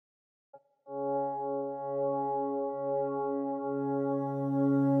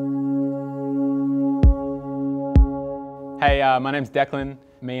Hey, my name's Deklan.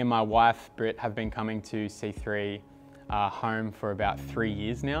 Me and my wife, Britt, have been coming to C3 home for about 3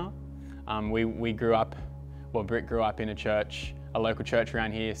 years now. We grew up, well, Britt grew up in a local church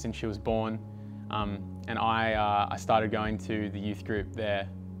around here since she was born. And I started going to the youth group there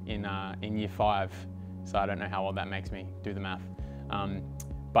in year 5. So I don't know how old that makes me, do the math.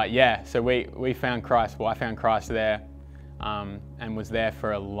 But yeah, so we found Christ, well, I found Christ there and was there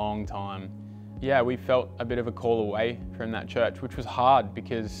for a long time. Yeah, we felt a bit of a call away from that church, which was hard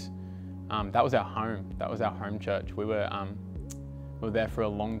because that was our home. That was our home church. We were there for a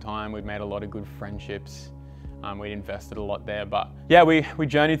long time. We'd made a lot of good friendships. We'd invested a lot there. But yeah, we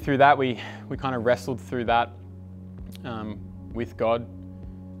journeyed through that. We kind of wrestled through that with God,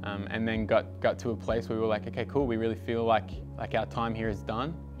 and then got to a place where we were like, okay, cool. We really feel like our time here is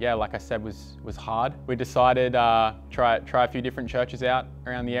done. Yeah, like I said, was hard. We decided try a few different churches out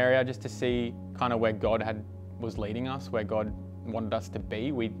around the area just to see kind of where God was leading us, where God wanted us to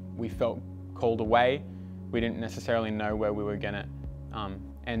be. We felt called away. We didn't necessarily know where we were gonna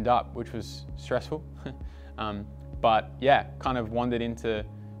end up, which was stressful. But yeah, kind of wandered into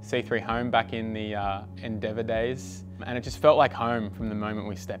C3 home back in the Endeavour days, and it just felt like home from the moment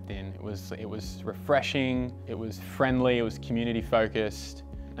we stepped in. It was refreshing, it was friendly, it was community focused,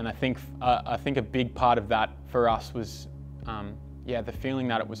 and I think a big part of that for us was yeah, the feeling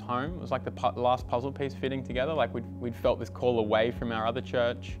that it was home. It was like the last puzzle piece fitting together. Like we'd felt this call away from our other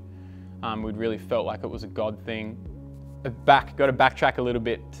church. We'd really felt like it was a God thing. Got to backtrack a little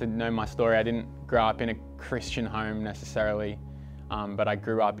bit to know my story. I didn't grow up in a Christian home necessarily, but I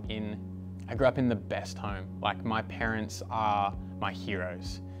grew up in the best home. Like my parents are my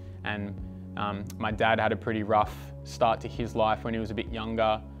heroes, and my dad had a pretty rough start to his life when he was a bit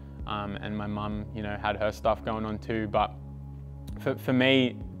younger, and my mum, had her stuff going on too. But for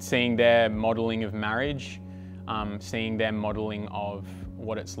me, seeing their modeling of marriage, seeing their modeling of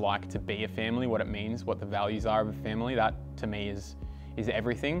what it's like to be a family, what it means, what the values are of a family, that to me is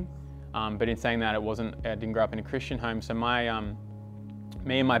everything. But in saying that, I didn't grow up in a Christian home. So me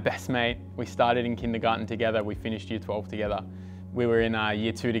and my best mate, we started in kindergarten together. We finished year 12 together. We were in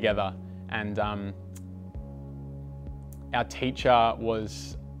year 2 together, and our teacher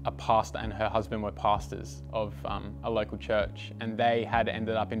was a pastor, and her husband were pastors of a local church, and they had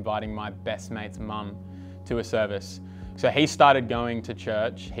ended up inviting my best mate's mum to a service. So he started going to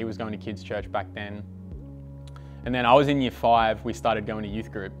church. He was going to kids' church back then. And then I was in year 5, we started going to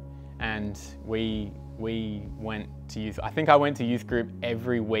youth group, and we went to youth. I think I went to youth group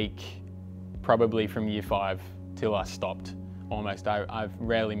every week, probably from year 5 till I stopped almost. I've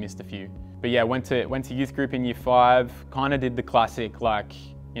rarely missed a few. But yeah, went to youth group in year 5, kind of did the classic, like,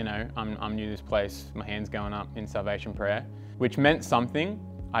 I'm new to this place, my hand's going up in salvation prayer, which meant something.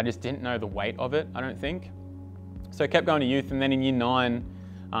 I just didn't know the weight of it, I don't think. So I kept going to youth, and then in year 9,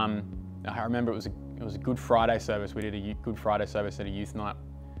 I remember it was a Good Friday service. We did a Good Friday service at a youth night,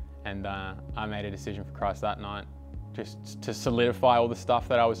 and I made a decision for Christ that night, just to solidify all the stuff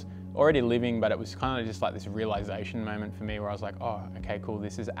that I was already living, but it was kind of just like this realization moment for me where I was like, oh, okay, cool,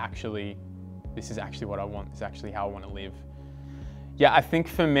 this is actually what I want. This is actually how I want to live. Yeah, I think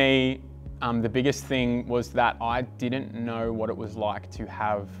for me, the biggest thing was that I didn't know what it was like to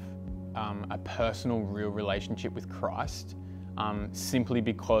have a personal, real relationship with Christ, simply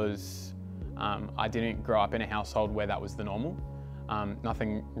because I didn't grow up in a household where that was the normal.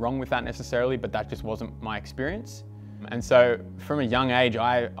 Nothing wrong with that necessarily, but that just wasn't my experience. And so from a young age,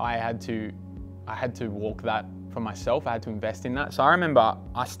 I had to walk that for myself. I had to invest in that. So I remember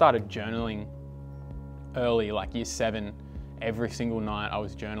I started journaling early, like year 7. Every single night I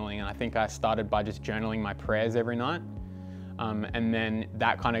was journaling, and I think I started by just journaling my prayers every night. And then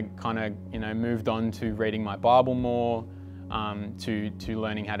that kind of moved on to reading my Bible more, to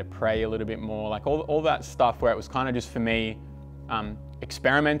learning how to pray a little bit more, like all that stuff where it was kind of just for me,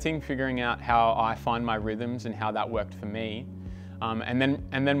 experimenting, figuring out how I find my rhythms and how that worked for me. And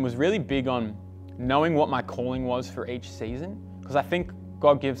then was really big on knowing what my calling was for each season, because I think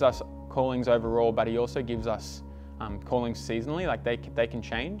God gives us callings overall, but He also gives us callings seasonally, like they can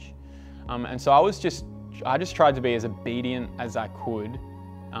change. And so I just tried to be as obedient as I could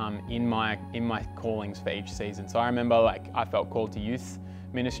in my callings for each season. So I remember, like, I felt called to youth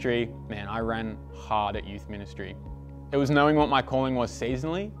ministry. Man, I ran hard at youth ministry. It was knowing what my calling was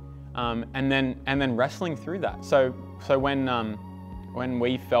seasonally, and then wrestling through that. So when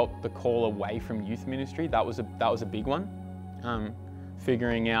we felt the call away from youth ministry, that was a big one.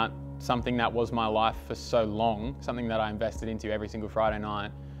 Figuring out something that was my life for so long, something that I invested into every single Friday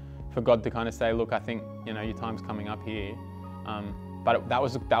night, for God to kind of say, look, I think your time's coming up here. But that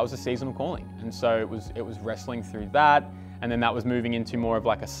was a seasonal calling, and so it was wrestling through that. And then that was moving into more of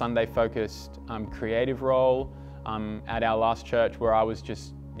like a Sunday focused creative role at our last church, where I was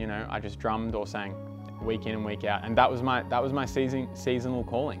just, you know, I just drummed or sang week in and week out. And that was my seasonal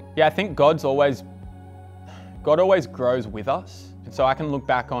calling. Yeah, I think God always grows with us. And so I can look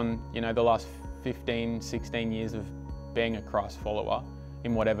back on, you know, the last 15, 16 years of being a Christ follower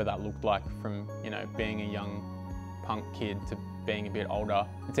in whatever that looked like, from, you know, being a young punk kid to being a bit older.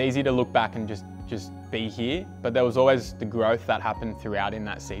 It's easy to look back and just be here, but there was always the growth that happened throughout in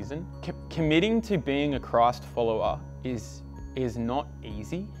that season. Committing to being a Christ follower is not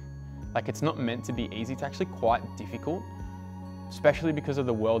easy. Like, it's not meant to be easy. It's actually quite difficult, especially because of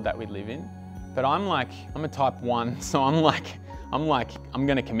the world that we live in. But I'm a type 1, so I'm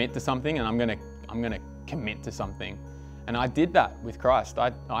gonna commit to something, and I'm gonna commit to something. And I did that with Christ.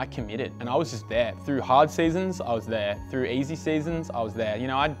 I committed, and I was just there. Through hard seasons, I was there. Through easy seasons, I was there. You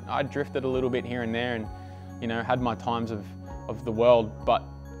know, I drifted a little bit here and there, and, you know, had my times of the world, but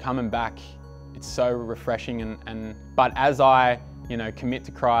coming back, it's so refreshing. But as I, you know, commit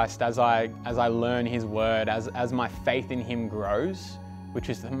to Christ, as I learn His word, as my faith in Him grows, which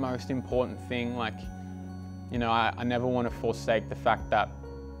is the most important thing. Like, you know, I never want to forsake the fact that,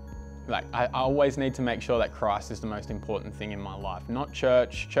 like, I always need to make sure that Christ is the most important thing in my life, not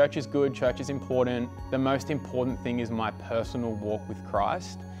church. Church is good, church is important. The most important thing is my personal walk with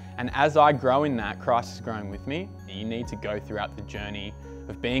Christ. And as I grow in that, Christ is growing with me. You need to go throughout the journey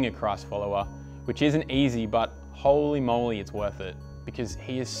of being a Christ follower, which isn't easy, but holy moly, it's worth it, because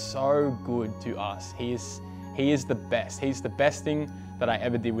He is so good to us. He is the best. He's the best thing that I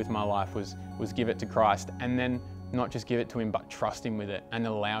ever did with my life was give it to Christ, and then not just give it to Him, but trust Him with it and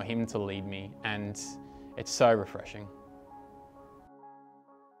allow Him to lead me. And it's so refreshing.